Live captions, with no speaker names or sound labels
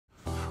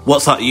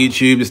What's up,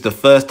 YouTube? It's the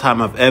first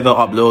time I've ever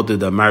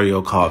uploaded a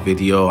Mario Kart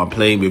video. I'm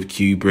playing with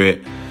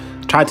Kubrit.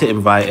 Tried to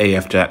invite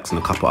AF Jax and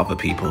a couple other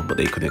people, but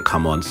they couldn't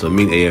come on. So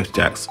me and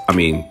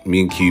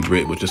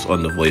Kubrit were just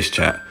on the voice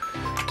chat,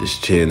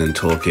 just chilling and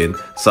talking.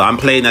 So I'm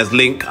playing as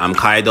Link. I'm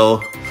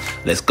Kaido.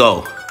 Let's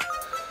go.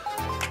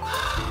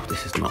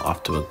 This is not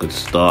off to a good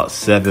start.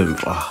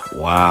 7th. Oh,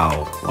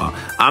 wow.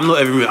 I'm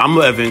not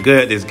even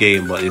good at this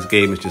game, but this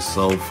game is just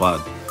so fun.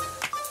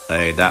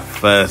 Hey, that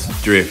first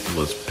drift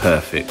was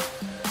perfect.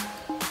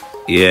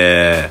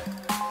 Yeah.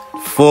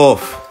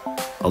 4th.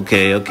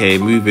 Okay,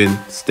 moving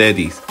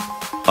steady.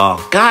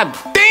 Oh, god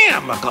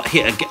damn, I got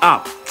hit again.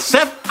 Up.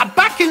 I'm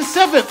back in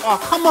 7th. Oh,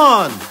 come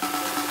on.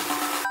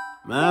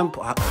 Man,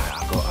 I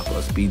got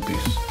a speed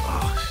boost.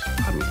 Oh,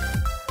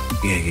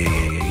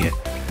 yeah.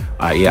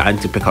 Alright, yeah, I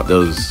need to pick up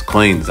those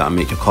coins that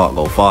make your cart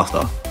go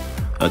faster.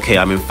 Okay,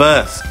 I'm in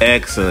 1st.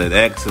 Excellent.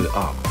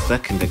 Oh,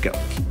 2nd, I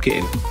keep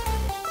getting.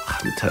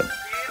 I need to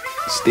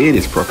steer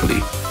this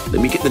properly.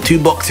 Let me get the 2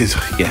 boxes.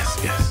 Yes.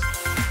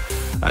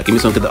 Alright, give me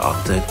some good.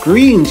 Oh, the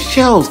green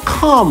shells.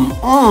 Come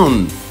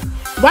on.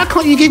 Why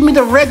can't you give me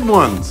the red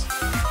ones?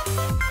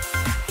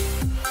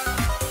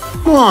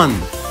 Come on.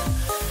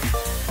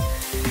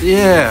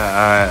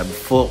 Yeah, alright.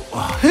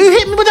 Who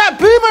hit me with that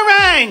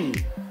boomerang?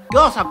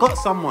 Gosh, I got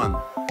someone.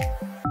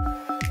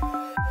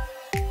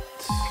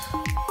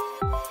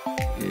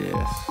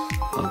 Yes.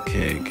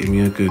 Okay, give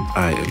me a good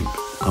item.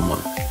 Come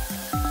on.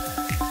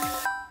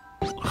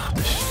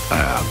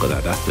 I got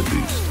that. That's the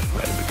boost.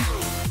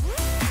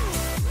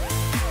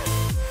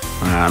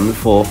 Alright, I'm in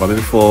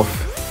 4th.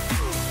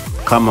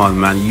 Come on,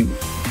 man. You.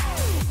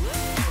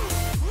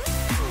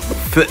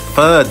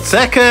 3rd,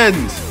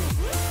 2nd.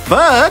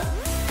 3rd.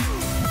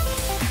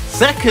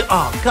 2nd.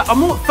 Oh, God,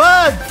 I'm on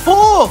 3rd,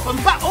 4th. I'm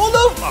back all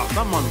over. Oh,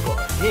 someone got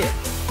a hit.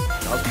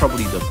 That was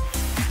probably the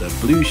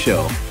blue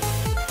shell.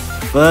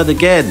 3rd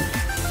again.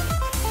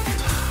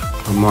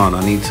 Come on,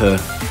 I need to.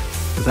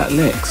 Is that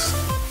Lex?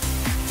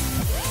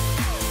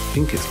 I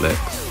think it's Lex.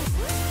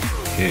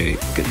 Okay,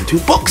 get the 2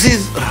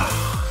 boxes.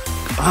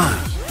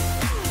 Gosh.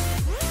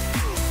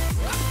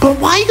 But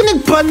why are you gonna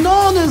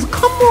bananas?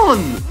 Come on.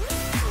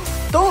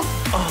 Don't.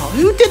 Oh,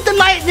 who did the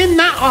lightning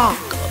that? Oh,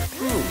 God.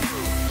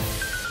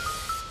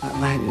 That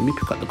lightning. Let me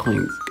pick up the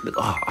coins.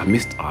 Oh, I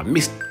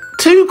missed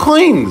 2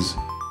 coins.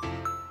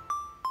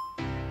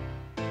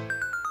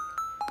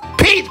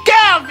 Pete,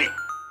 get out of it.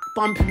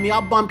 Bumping me,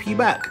 I'll bump you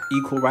back.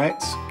 Equal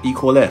rights,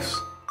 equal lefts.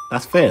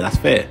 That's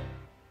fair.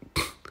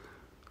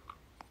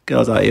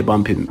 Girls out here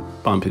bumping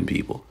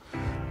people.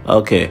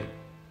 Okay.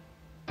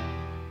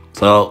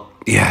 So,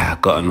 yeah, I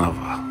got another.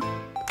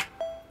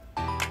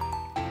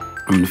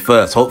 I'm in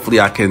 1st. Hopefully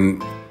I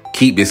can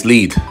keep this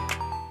lead.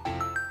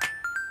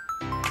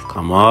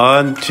 Come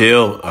on,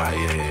 chill.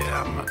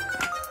 Yeah.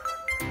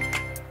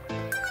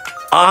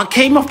 I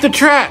came off the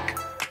track.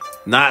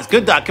 Nah, it's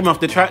good that I came off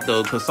the track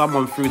though, because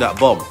someone threw that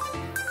bomb.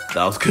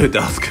 That was good.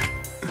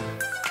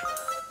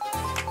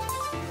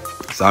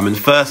 So I'm in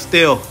 1st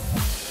still.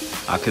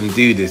 I can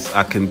do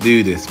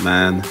this,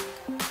 man.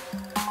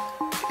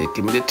 Yeah,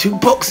 give me the 2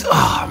 boxes. Oh,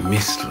 I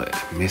missed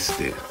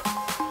it.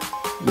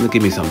 I'm gonna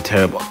give me some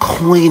terrible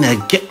coin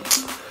again.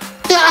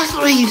 That's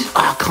what you.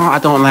 I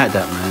don't like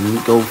that, man. You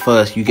go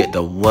 1st, you get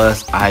the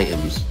worst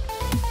items.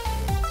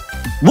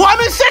 What?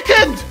 I'm in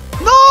 2nd.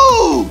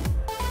 No.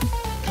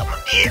 Come on,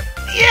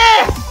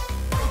 yes.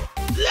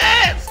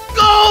 Let's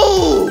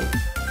go.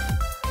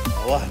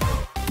 I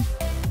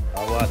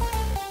won.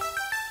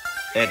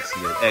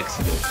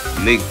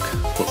 Excellent. Link,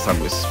 put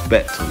some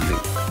respect on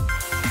Link.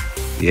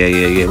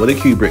 Yeah. Where did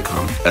Kubrit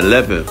come?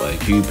 11th.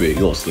 Kubrit,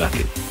 you're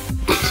slacking.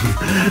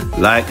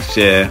 Like,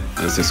 share,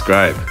 and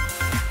subscribe.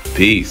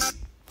 Peace.